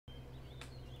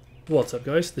What's up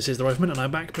guys, this is The Rifleman and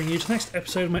I'm back bringing you to the next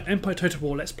episode of my Empire Total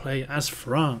War Let's Play as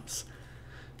France.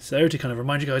 So to kind of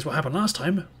remind you guys what happened last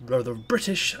time, the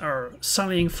British are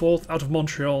sallying forth out of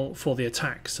Montreal for the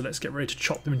attack, so let's get ready to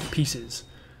chop them into pieces.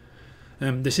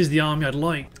 This is the army I'd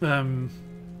like,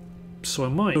 so I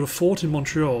might build a fort in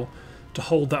Montreal to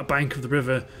hold that bank of the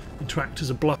river and to act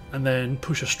as a bluff, and then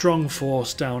push a strong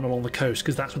force down along the coast,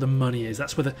 because that's where the money is,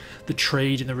 that's where the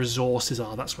trade and the resources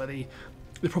are, that's where the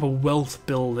proper wealth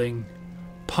building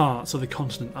parts of the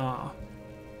continent are.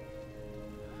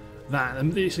 That,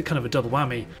 and it's a kind of a double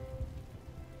whammy.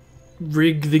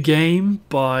 Rig the game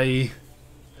by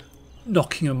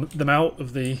knocking them out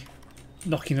of the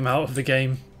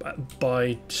game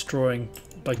by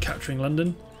capturing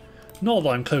London. Not that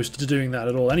I'm close to doing that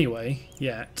at all anyway,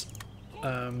 yet.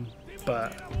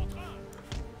 But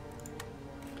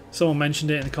someone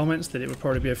mentioned it in the comments that it would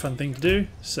probably be a fun thing to do,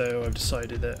 so I've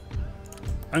decided that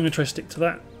I'm going to try to stick to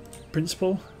that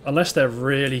principle. Unless they're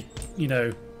really, you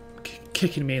know,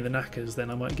 kicking me in the knackers, then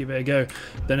I might give it a go.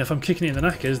 Then if I'm kicking it in the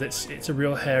knackers, it's a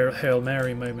real Hail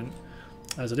Mary moment,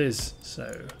 as it is.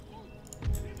 So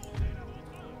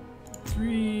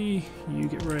 3, you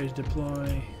get ready to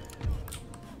deploy.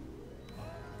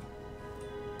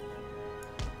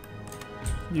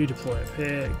 You deploy up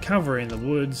here. Cavalry in the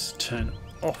woods, turn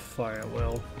off fire at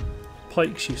will.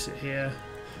 Pikes, you sit here.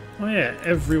 Oh yeah,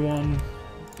 everyone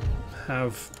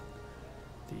have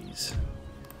these.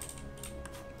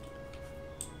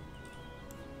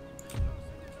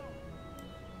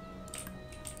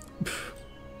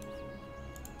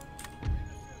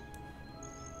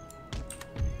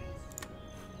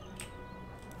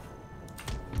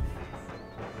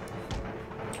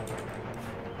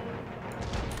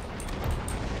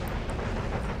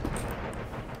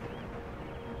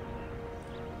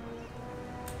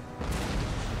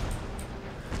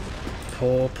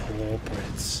 Poor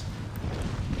Brits.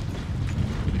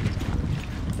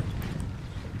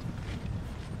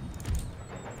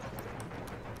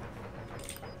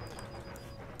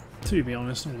 To be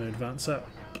honest, I'm going to advance up.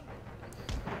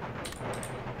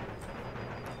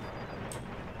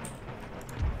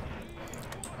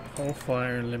 Hold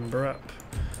fire and limber up.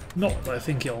 Not that I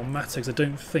think it'll matter, because I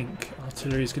don't think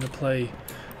artillery is going to play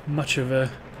much of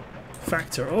a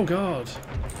factor. Oh god!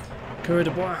 Coureur de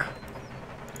bois!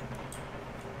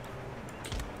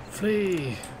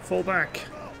 Flee! Fall back!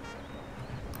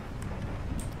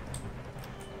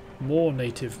 More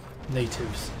natives.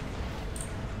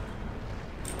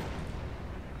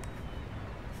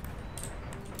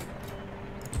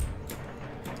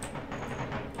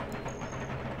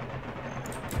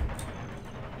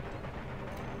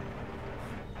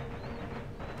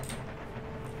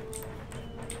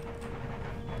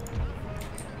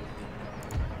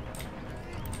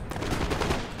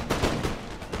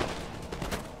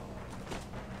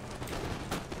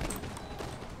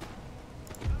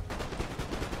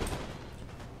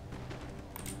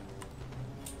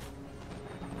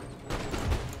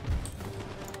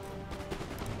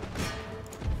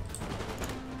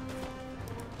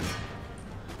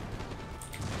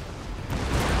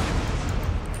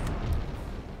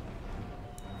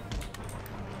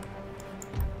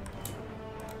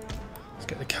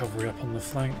 Get the cavalry up on the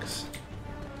flanks.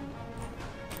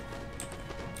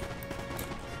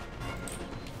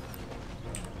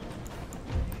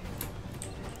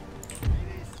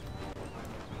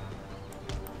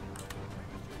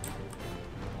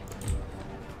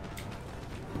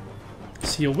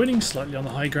 So you're winning slightly on the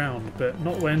high ground, but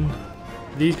not when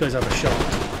these guys have a shot.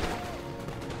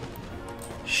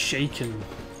 Shaken.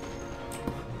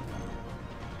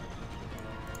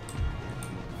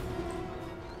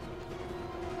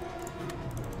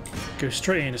 Go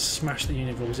straight in to smash the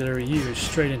unit of auxiliary. You go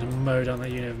straight in to mow down that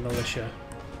unit of militia.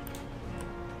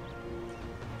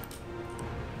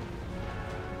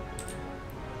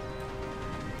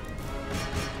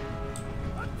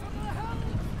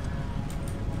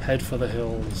 Head for the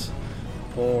hills.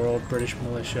 Poor old British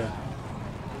militia.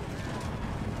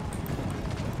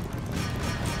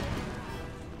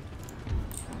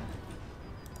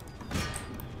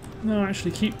 No,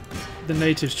 actually keep the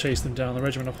natives chase them down, the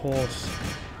regiment of horse.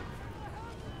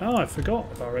 Oh, I forgot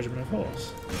about Regiment of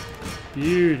Horse.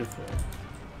 Beautiful.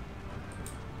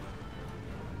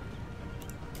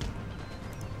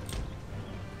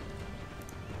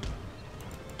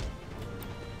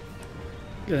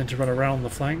 Get them to run around the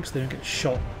flanks, they don't get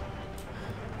shot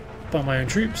by my own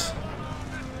troops.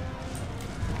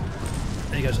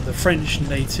 There you go, so the French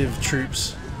native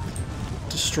troops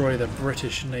destroy the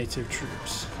British native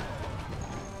troops.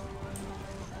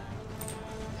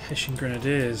 Hessian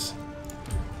Grenadiers.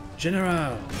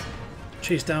 General!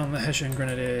 Chase down the Hessian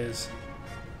Grenadiers.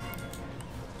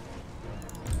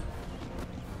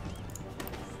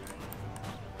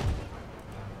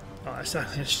 Oh,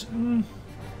 exactly.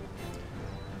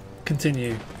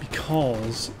 Continue,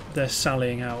 because they're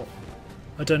sallying out.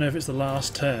 I don't know if it's the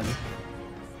last turn,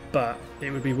 but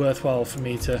it would be worthwhile for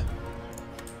me to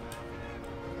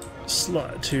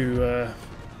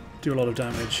do a lot of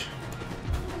damage.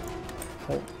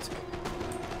 Halt.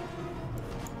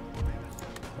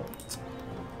 Halt.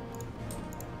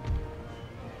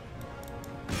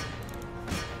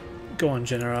 Go on,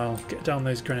 General. Get down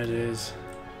those grenadiers.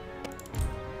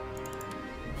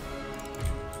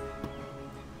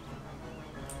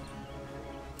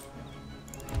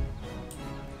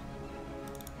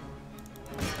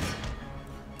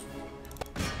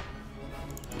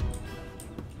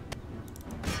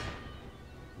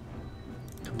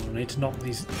 I need to knock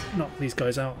these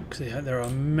guys out, because there are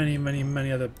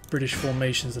many other British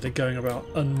formations that are going about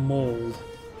unmauled.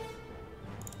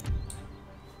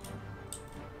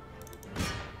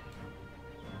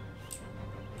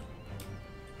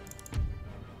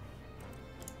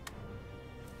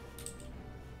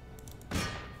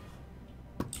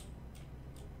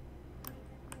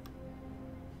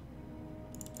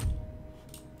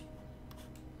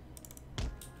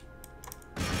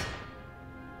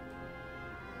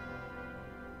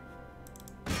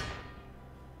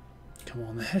 Come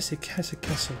on, the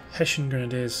Hessian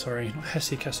Grenadiers, sorry, not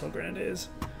Hesse-Kassel Grenadiers.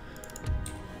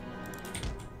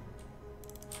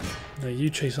 No, you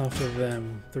chase after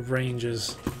them. The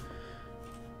Rangers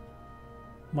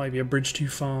might be a bridge too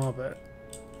far, but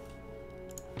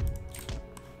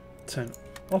turn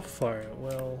off fire at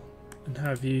will and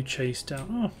have you chase down.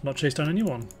 Oh, not chase down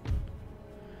anyone.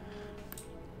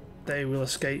 They will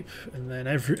escape, and then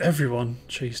everyone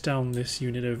chase down this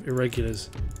unit of irregulars.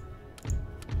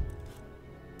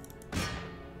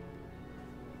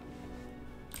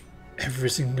 Every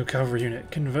single cavalry unit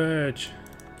converge.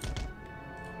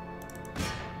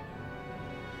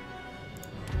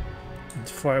 And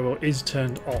firewall is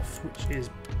turned off, which is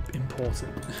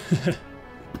important.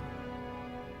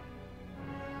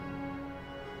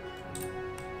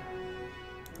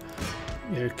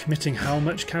 Committing how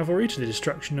much cavalry to the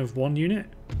destruction of one unit?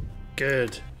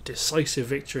 Good. Decisive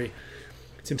victory.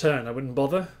 It's in turn, I wouldn't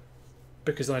bother,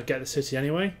 because then I'd get the city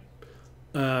anyway.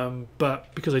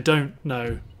 But because I don't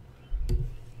know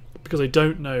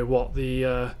what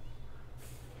the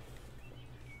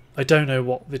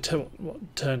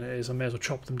what turn it is, I may as well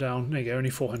chop them down. There you go, only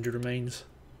 400 remains.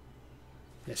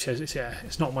 Yes,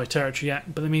 it's not my territory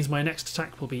yet, but that means my next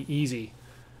attack will be easy.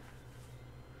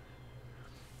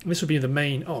 And this would be the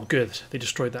main. Oh, good, they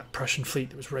destroyed that Prussian fleet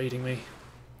that was raiding me.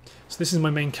 So this is my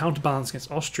main counterbalance against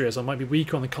Austria, as I might be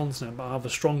weaker on the continent, but I have a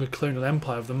stronger colonial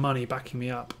empire of the money backing me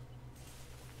up.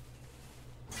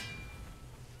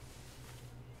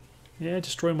 Yeah,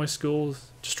 destroy my schools.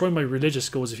 Destroy my religious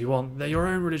schools if you want. They're your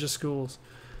own religious schools.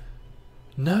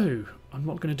 No, I'm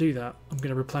not going to do that. I'm going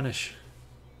to replenish.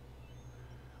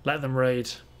 Let them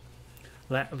raid.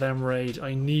 Let them raid.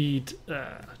 I need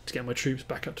to get my troops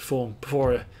back up to form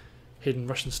before a hidden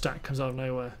Russian stack comes out of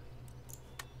nowhere.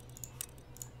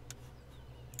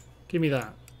 Give me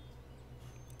that.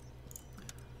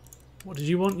 What did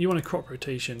you want? You want a crop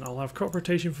rotation. I'll have crop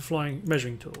rotation for flying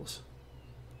measuring tools.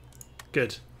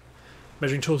 Good.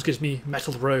 Measuring tools gives me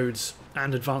metal roads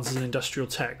and advances in industrial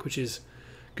tech, which is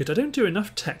good. I don't do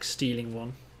enough tech stealing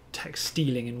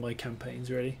in my campaigns,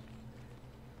 really.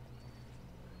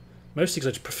 Mostly because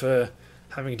I just prefer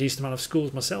having a decent amount of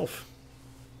schools myself.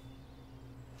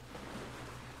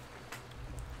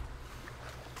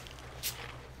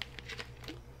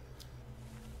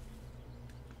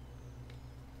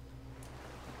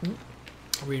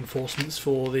 Reinforcements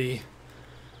for the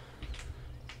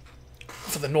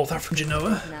North African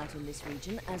Genoa. Out in this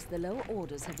region, as the lower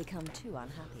orders have become too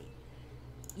unhappy.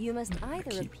 You must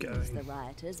either appease the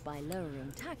rioters by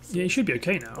lowering taxes, yeah, you should be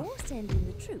okay now, or send in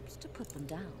the troops to put them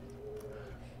down.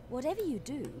 Whatever you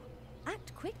do,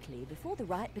 act quickly before the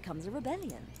riot becomes a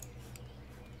rebellion.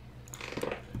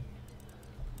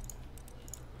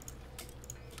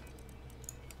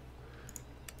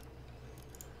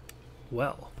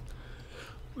 Well,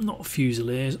 not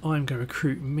Fusiliers, I'm going to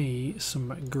recruit me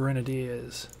some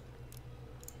Grenadiers.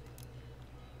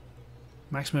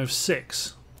 Maximum of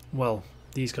 6. Well,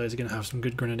 these guys are going to have some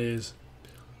good Grenadiers.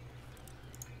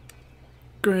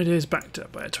 Grenadiers backed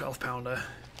up by a 12-pounder.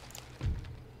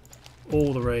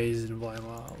 All the raids in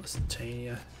Weimar,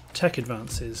 Lusitania. Tech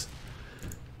advances.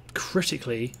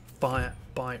 Critically by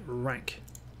rank.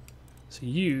 So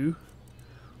you,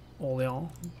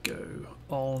 Orléans, go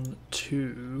on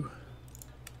to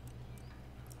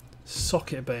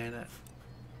Socket bayonet.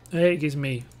 It gives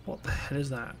me... What the hell is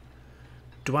that?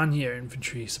 Douanier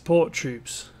infantry. Support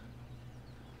troops.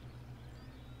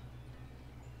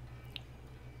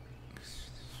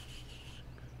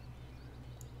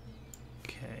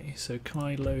 Okay, so can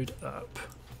I load up?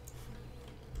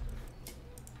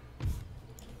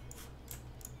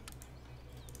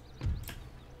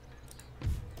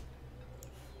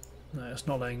 No, it's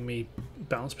not letting me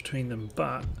bounce between them,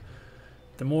 but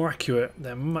they're more accurate,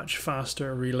 they're much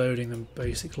faster at reloading than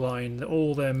basic line,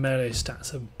 all their melee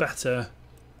stats are better,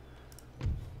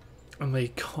 and they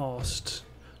cost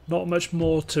not much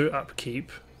more to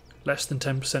upkeep, less than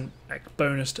 10%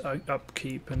 bonus to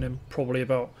upkeep, and then probably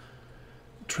about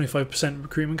 25%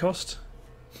 recruitment cost.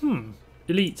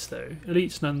 Elites though,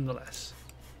 elites nonetheless.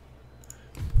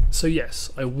 So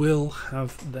yes, I will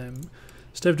have them.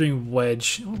 Instead of doing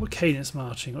wedge, what cadence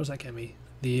marching? What does that get me?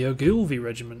 The Ogilvy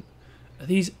Regiment. Are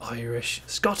these Irish?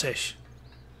 Scottish!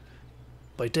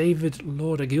 By David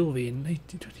Lord Ogilvy in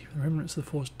 1820, the remnants of the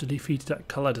force defeated at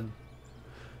Culloden.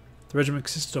 The regiment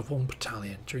consisted of 1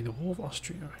 battalion during the War of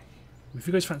Austria. If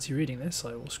you guys fancy reading this,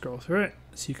 I will scroll through it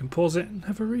so you can pause it and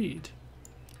have a read.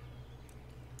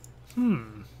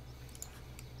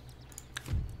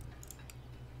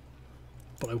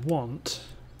 But I want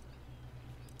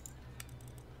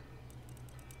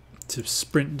to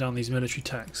sprint down these military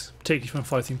attacks, particularly if I'm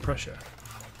fighting Prussia.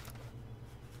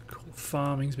 Cool.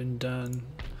 Farming's been done.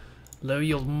 Low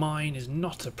yield mine is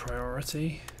not a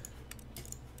priority.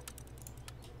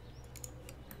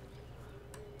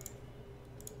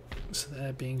 So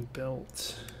they're being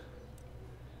built.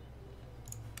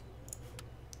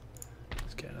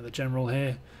 Let's get another general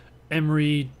here.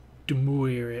 Emery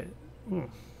Dumouriez.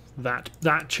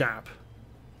 That chap.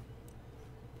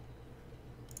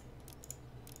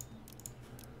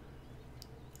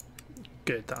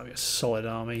 Good, that'll be a solid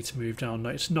army to move down.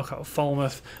 Let's knock out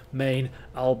Falmouth, Maine,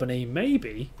 Albany.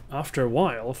 Maybe after a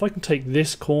while, if I can take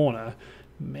this corner,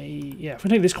 if I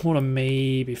take this corner,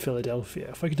 maybe Philadelphia.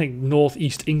 If I can take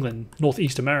northeast England,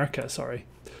 northeast America, sorry,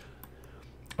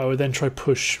 I would then try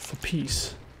push for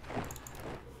peace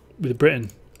with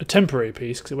Britain. A temporary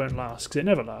peace, because it won't last, because it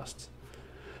never lasts.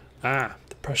 The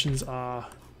Prussians are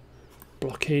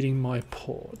blockading my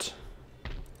port.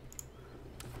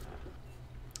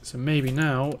 So maybe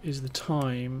now is the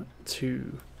time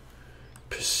to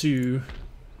pursue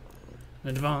an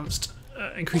advanced,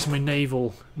 increasing my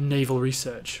naval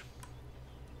research.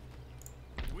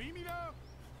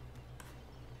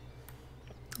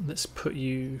 Let's put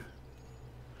you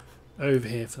over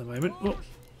here for the moment. Oh.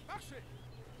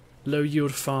 Low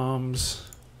yield farms.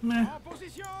 Meh.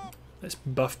 Let's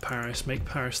buff Paris, make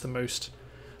Paris the most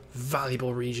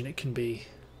valuable region it can be.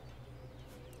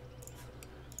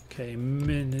 Okay,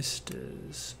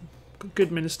 ministers. Got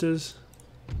good ministers.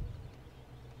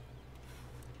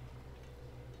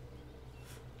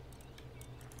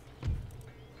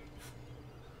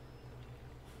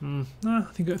 No, I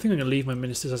think I'm going to leave my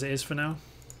ministers as it is for now.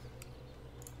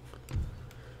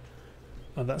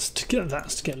 And that's to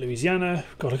get Louisiana.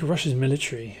 God, look at Russia's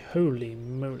military. Holy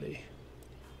moly.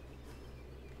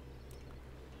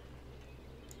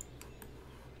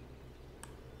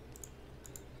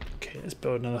 Okay, let's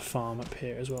build another farm up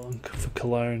here as well for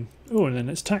Cologne. Oh, and then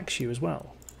let's tax you as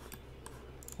well.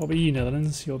 What about you,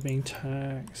 Netherlands? You're being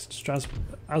taxed.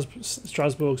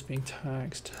 Strasbourg's being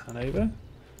taxed. Hanover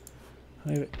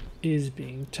is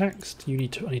being taxed. I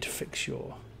need to fix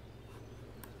your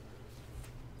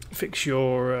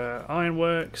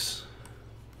ironworks.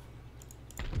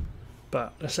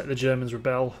 But let's let the Germans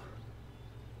rebel.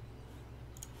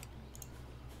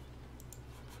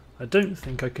 I don't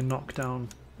think I can knock down.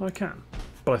 I can,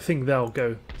 but I think they'll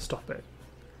go stop it.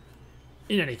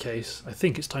 In any case, I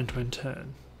think it's time to end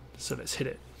turn. So let's hit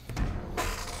it.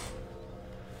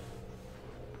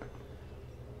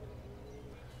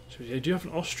 So I do have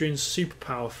an Austrian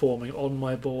superpower forming on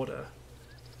my border.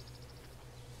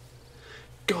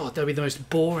 God, they'll be the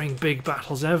most boring big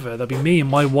battles ever. There'll be me in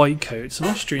my white coats and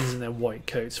Austrians in their white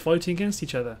coats fighting against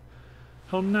each other.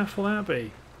 How naff will that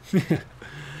be?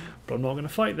 But I'm not going to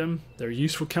fight them. They're a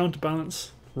useful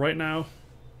counterbalance right now.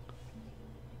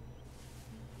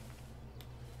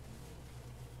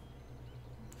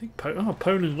 I think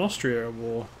Poland and Austria are at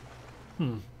war.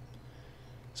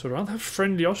 So I'd rather have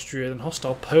friendly Austria than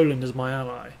hostile Poland as my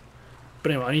ally.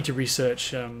 But anyway, I need to research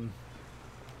some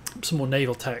more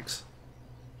naval techs.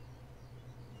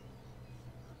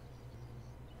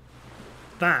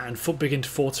 That and begin to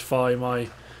fortify my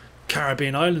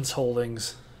Caribbean islands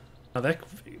holdings. Now they're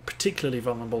particularly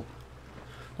vulnerable.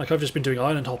 Like I've just been doing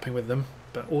island hopping with them,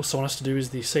 but all someone has to do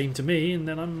is the same to me, and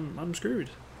then I'm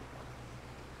screwed.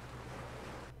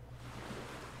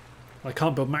 I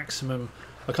can't build maximum.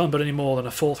 I can't build any more than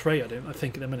a 4th rate. I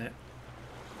think at the minute.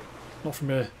 Not from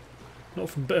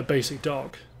a basic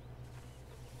dock.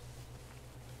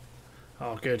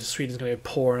 Oh, good. Sweden's going to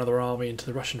pour another army into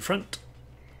the Russian front.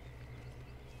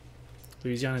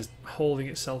 Louisiana's holding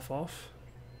itself off.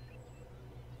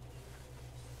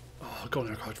 Oh, go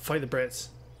on, God. Fight the Brits.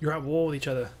 You're at war with each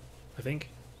other, I think.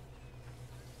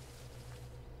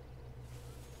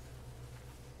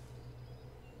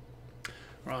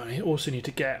 Right, I also need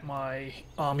to get my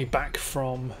army back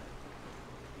from...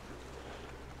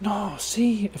 No,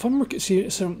 see, if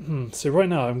I'm so right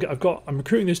now I'm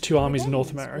recruiting those 2 armies in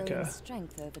North America.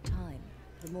 Strength over time,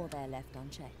 the more they're left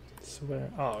unchecked. So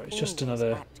where? Oh, it's just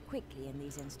another In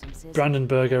these instances,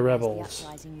 Brandenburger rebels. the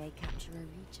uprising may capture a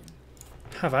region.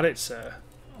 Have at it, sir.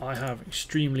 I have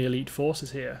extremely elite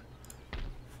forces here.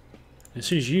 As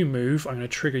soon as you move, I'm going to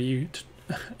trigger you to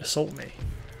assault me.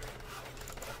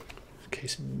 Okay,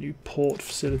 some new port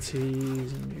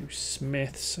facilities, new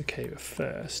smiths. Okay, but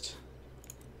first,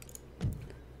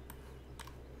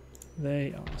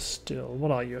 they are still.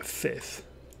 What are you? A 5th?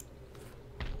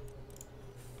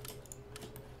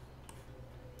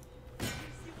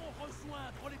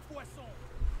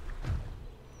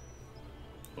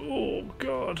 Oh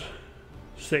God!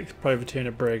 6th privateer and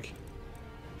a brig.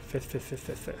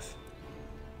 5th.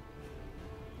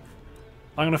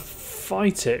 I'm going to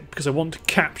fight it because I want to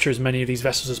capture as many of these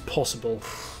vessels as possible.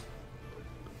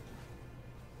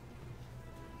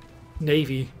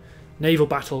 Naval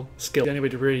battle skill. The only way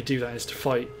to really do that is to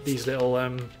fight these little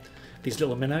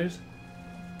minnows.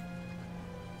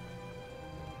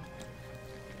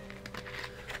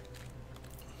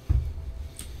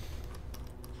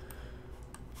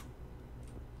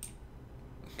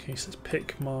 Okay, so let's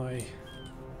pick my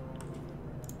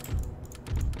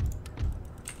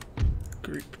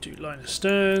group, do line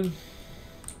astern.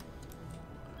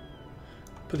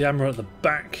 Put the admiral at the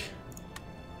back.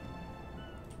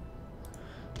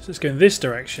 So let's go in this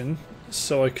direction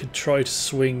so I could try to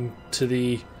swing to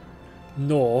the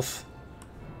north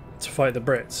to fight the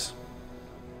Brits.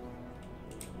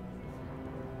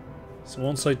 So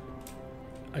once I'm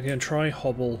going to try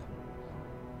hobble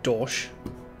Dorsch.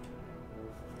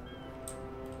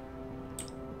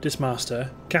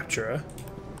 Dismaster, capture her,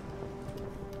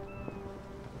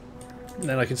 and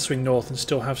then I can swing north and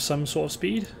still have some sort of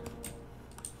speed.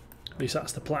 At least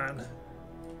that's the plan.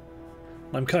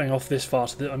 I'm cutting off this far,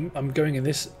 so I'm going in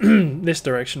this this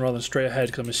direction rather than straight ahead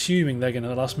because I'm assuming they're going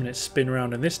to last minute spin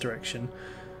around in this direction,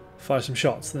 fire some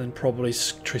shots, and then probably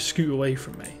try to scoot away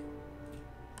from me.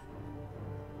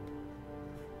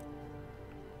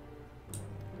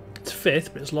 It's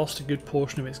 5th, but it's lost a good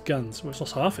portion of its guns. Well, it's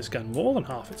lost half its gun, more than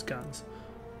half its guns.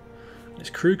 And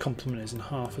its crew complement is in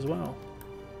half as well.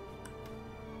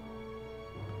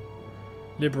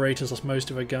 Liberators lost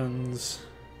most of her guns.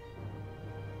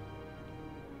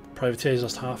 Privateers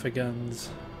lost half her guns.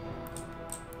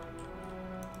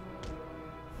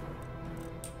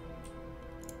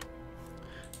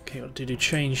 Okay, got to do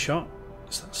chain shot.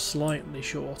 So that's slightly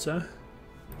shorter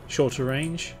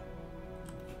range.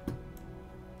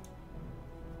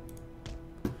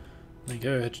 There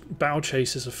you go, bow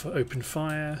chasers have opened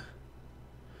fire.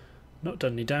 Not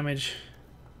done any damage.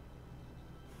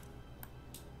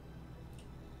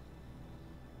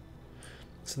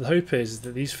 So the hope is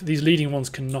that these leading ones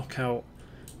can knock out.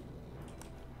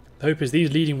 The hope is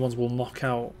these leading ones will knock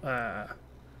out the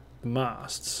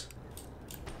masts.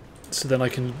 So then I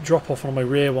can drop off one of my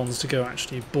rear ones to go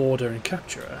actually board her and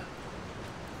capture her.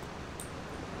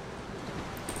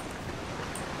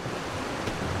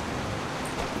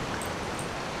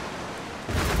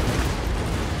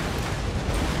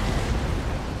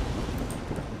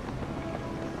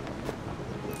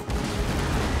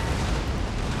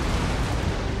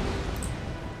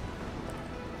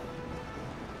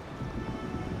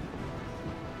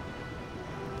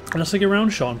 And let's take a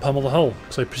round shot and pummel the hull,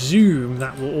 because I presume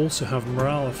that will also have a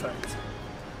morale effect.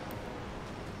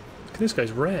 Look at this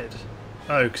guy's red.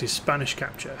 Oh, because he's Spanish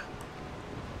capture.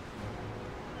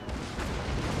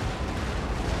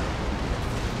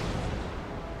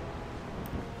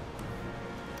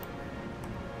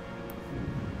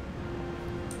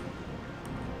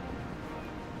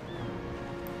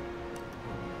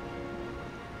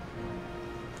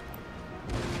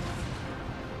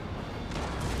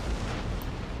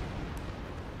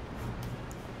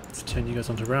 Turn you guys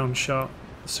onto round shot,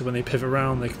 so when they pivot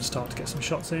round they can start to get some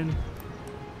shots in.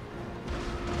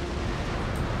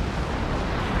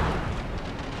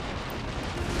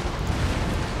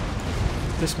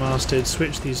 Dismasted,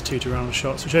 switch these 2 to round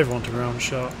shot, switch everyone to round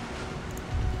shot.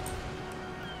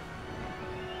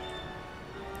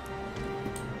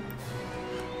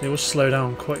 they will slow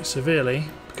down quite severely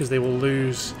because they will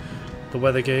lose the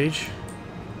weather gauge.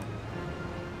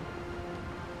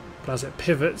 But as it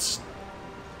pivots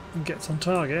and gets on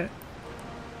target,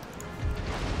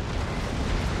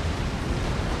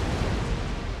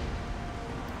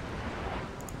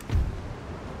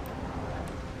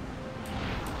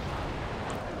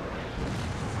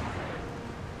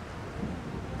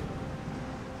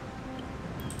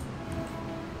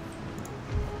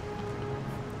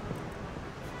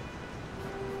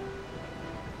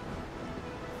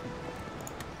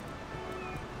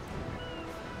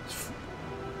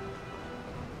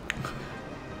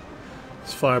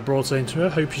 fire broadside into her,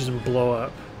 hope she doesn't blow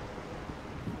up.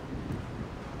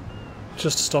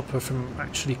 Just to stop her from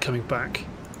actually coming back.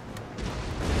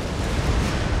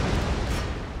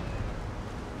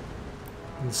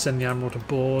 And send the Admiral to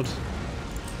board.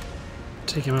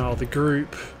 Take him out of the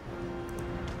group.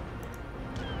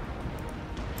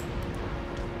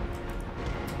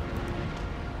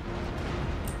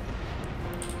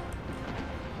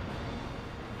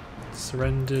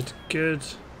 Surrendered, good.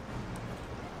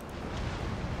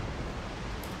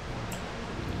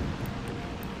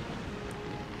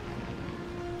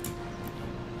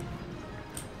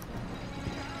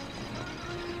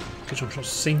 Good job, not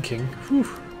sinking. Whew.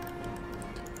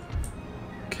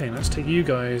 Okay, let's take you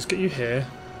guys, get you here.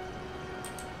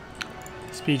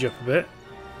 Speed you up a bit.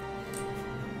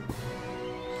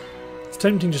 It's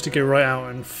tempting just to go right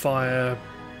out and fire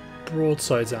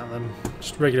broadsides at them.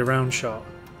 Just a regular round shot.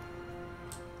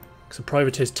 Because the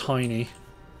privateer's tiny.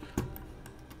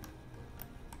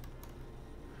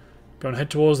 Go on, head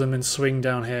towards them and swing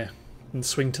down here. And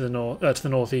swing to the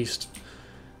northeast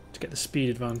to get the speed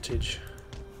advantage.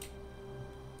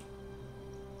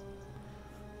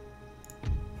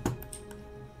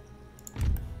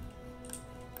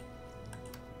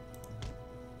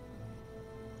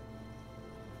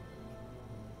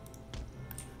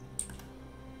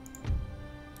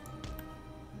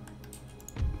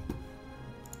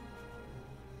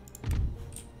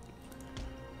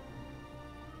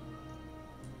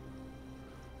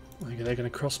 Okay, they're going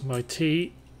to cross my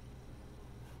T.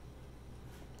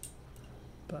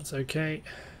 That's okay.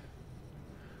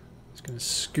 It's going to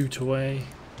scoot away,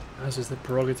 as is the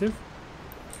prerogative.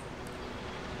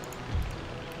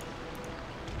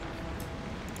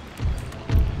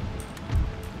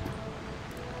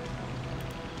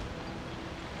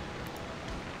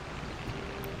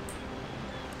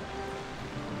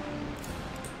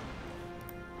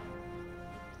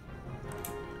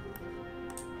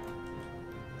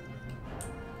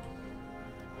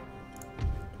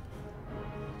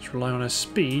 Rely on her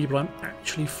speed, but I'm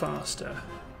actually faster.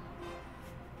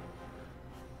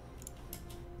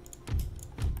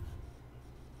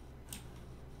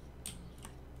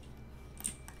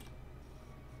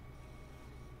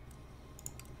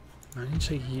 I need to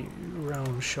take you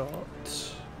round shot.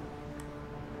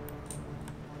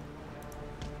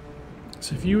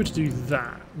 So if you were to do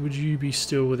that, would you be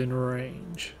still within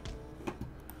range?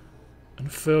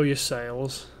 Unfurl your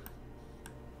sails.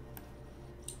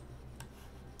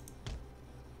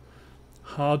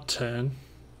 Hard turn.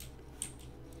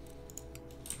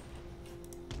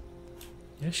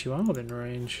 Yes, you are within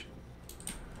range.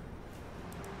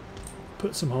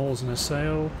 Put some holes in a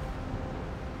sail.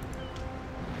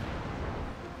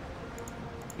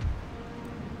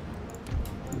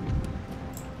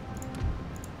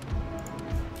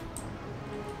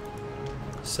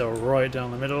 Sail right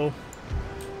down the middle.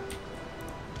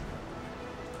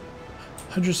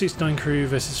 169 crew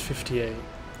versus 58.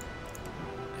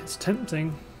 It's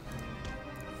tempting.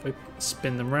 If I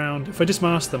spin them round. If I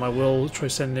dismast them, I will try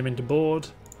sending them into board.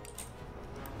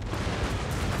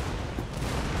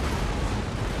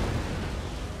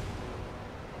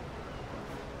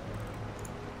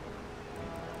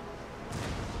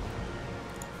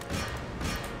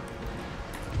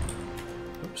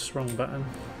 Oops, wrong button.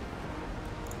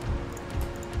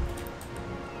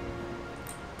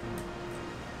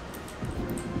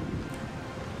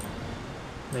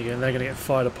 There you go, they're going to get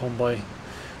fired upon by...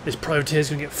 This privateer is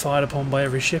going to get fired upon by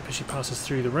every ship as she passes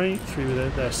through the rain, through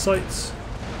their sights.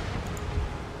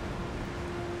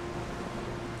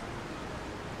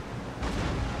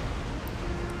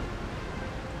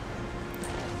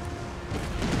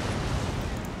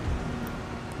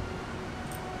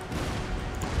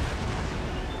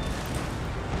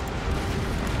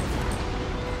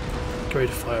 Get ready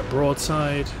to fire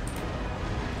broadside.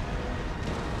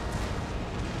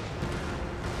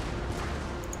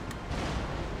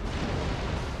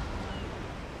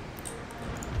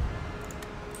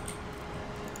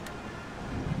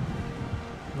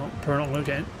 Probably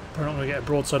not going to get a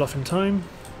broadside off in time.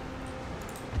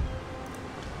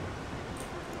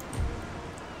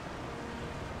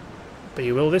 But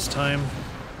you will this time.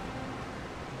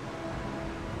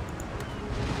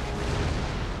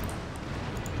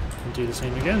 And do the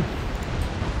same again.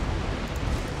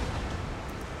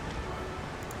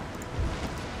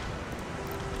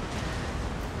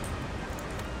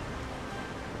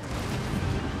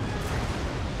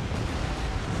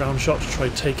 Round shot to try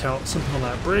to take out something on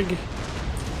that brig.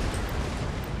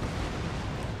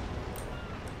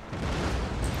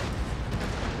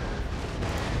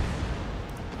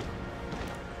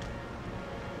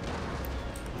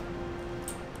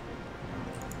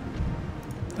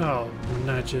 Oh,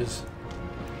 nudges.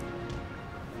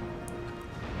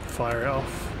 Fire it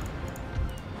off.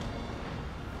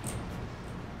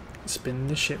 Spin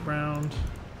the ship round.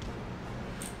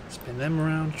 Spin them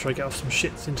around. Try to get off some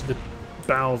shits into the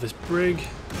bow of this brig.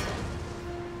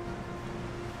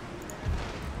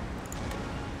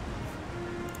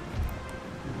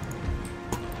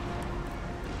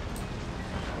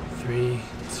 Three,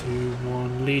 two,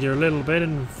 one. Lead her a little bit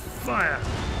and fire.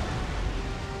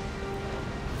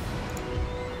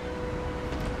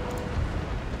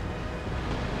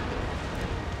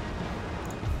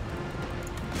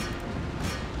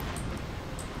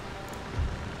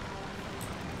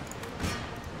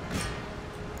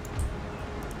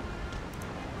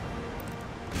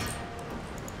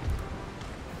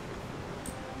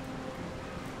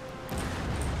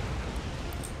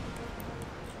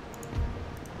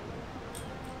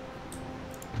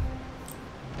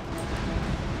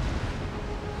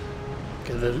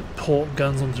 Get the port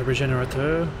guns onto the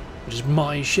Regenerateur, which is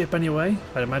my ship anyway,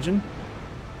 I'd imagine.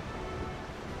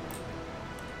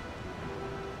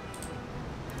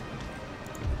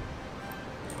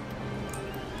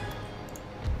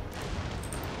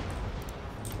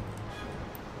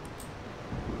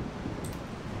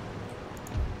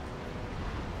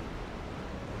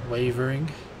 Wavering.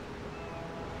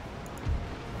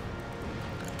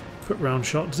 Quick round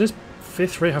shot. Does this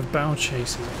 5th rate have bow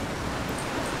chases?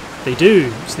 They do,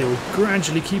 so they will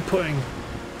gradually keep putting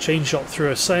chain shot through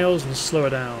her sails and slow her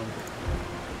down.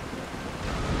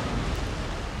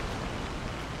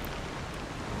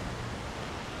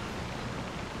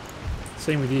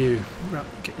 Same with you.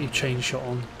 Get your chain shot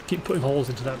on. Keep putting holes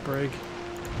into that brig.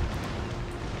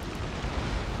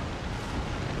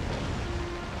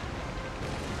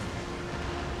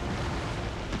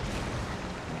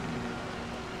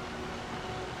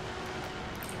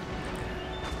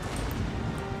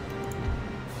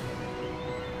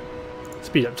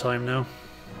 Speed up time now.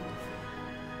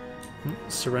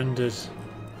 Surrendered.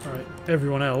 Alright,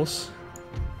 everyone else.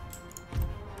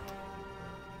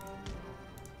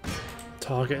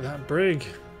 Target that brig.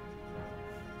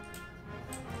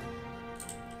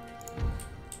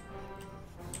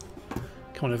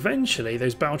 Come on, eventually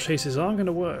those bow chases are going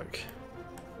to work.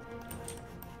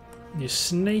 You're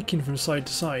snaking from side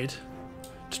to side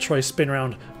to try to spin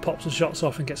around, pop some shots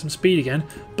off and get some speed again,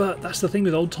 but that's the thing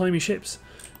with old-timey ships.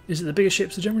 Is that the bigger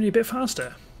ships are generally a bit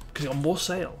faster because you've got more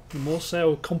sail. The more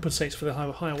sail compensates for the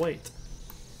higher weight.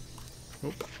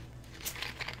 Oop.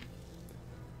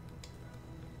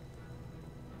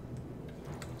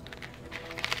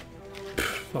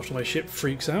 After my ship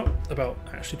freaks out about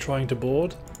actually trying to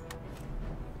board.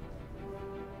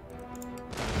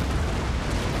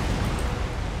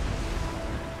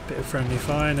 Bit of friendly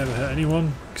fire, never hurt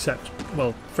anyone except,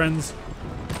 well, friends.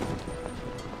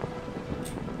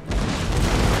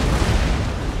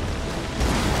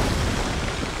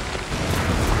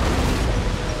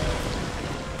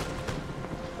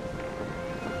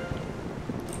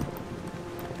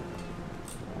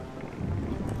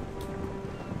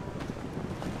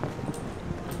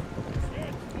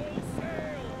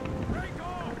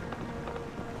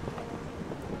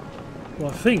 Well,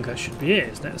 I think that should be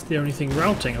it. That's the only thing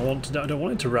routing I want to do. I don't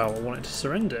want it to rout, I want it to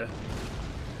surrender.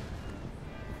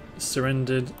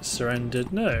 Surrendered,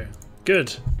 surrendered, no.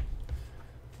 Good.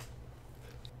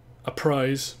 A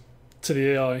prize to the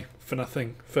AI for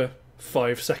nothing, for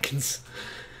 5 seconds.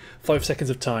 5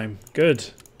 seconds of time. Good.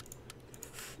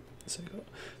 So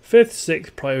 5th,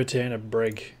 6th privateer and a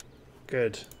brig.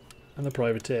 Good. And the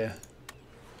privateer.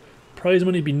 Prize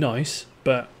money would be nice,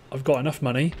 but I've got enough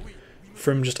money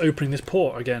from just opening this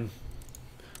port again.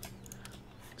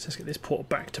 So let's get this port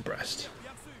back to Brest.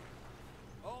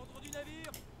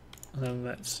 And then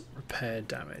let's repair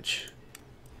damage.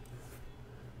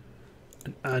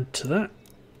 And add to that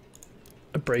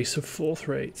a brace of 4th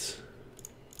rates.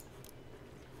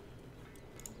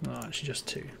 No, actually just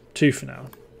 2. 2 for now.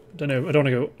 Don't know, I don't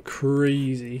want to go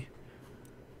crazy.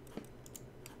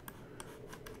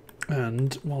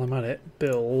 And while I'm at it,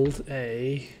 build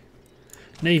a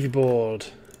Navy board.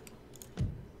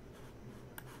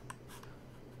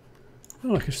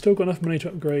 Oh, I've still got enough money to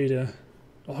upgrade a...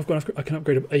 Oh, I've got enough, I can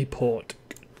upgrade a port.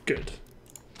 Good.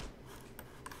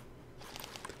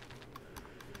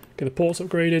 Get the ports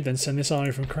upgraded, then send this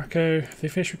army from Krakow. Have they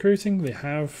finished recruiting? They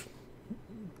have.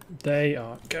 They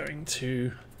are going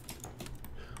to...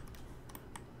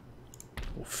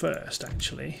 Well, first,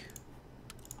 actually.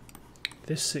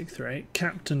 This 6th rate,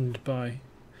 captained by...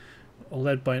 or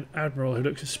led by an admiral who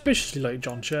looks suspiciously like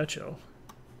John Churchill.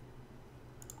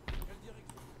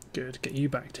 Good, get you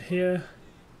back to here.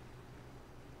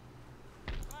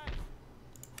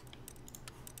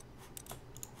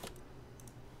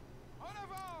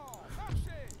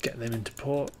 Get them into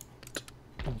port,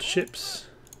 onto ships.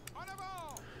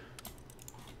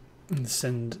 And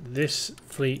send this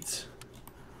fleet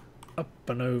up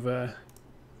and over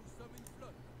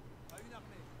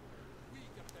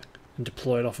and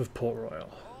deploy it off of Port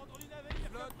Royal.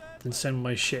 Then send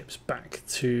my ships back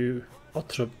to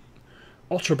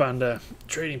Otrabanda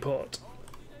trading port.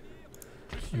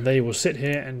 And they will sit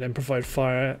here and then provide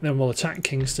fire. Then we'll attack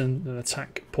Kingston, then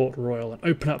attack Port Royal and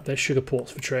open up their sugar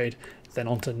ports for trade. Then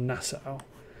onto Nassau.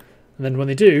 And then when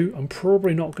they do, I'm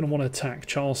probably not going to want to attack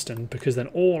Charleston because then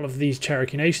all of these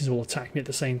Cherokee nations will attack me at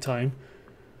the same time.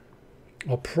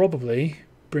 I'll probably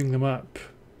bring them up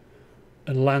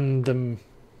and land them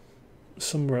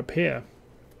somewhere up here.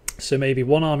 So maybe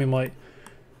one army might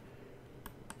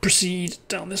proceed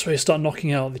down this way, start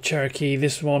knocking out the Cherokee.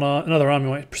 This one, another army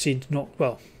might proceed to knock.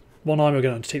 Well, one army will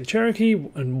go down to take the Cherokee,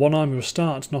 and one army will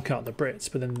start to knock out the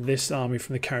Brits. But then this army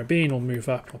from the Caribbean will move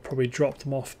up. And I'll probably drop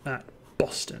them off at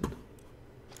Boston.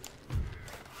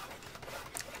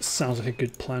 Sounds like a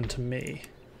good plan to me.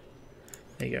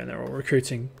 There you go, and they're all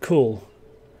recruiting. Cool.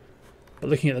 But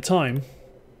looking at the time,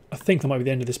 I think that might be the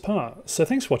end of this part. So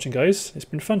thanks for watching, guys. It's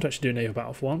been fun to actually do a naval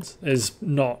battle for once. It's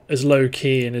not as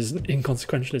low-key and as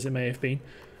inconsequential as it may have been.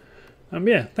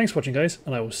 Yeah, thanks for watching, guys,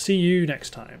 and I will see you next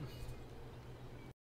time.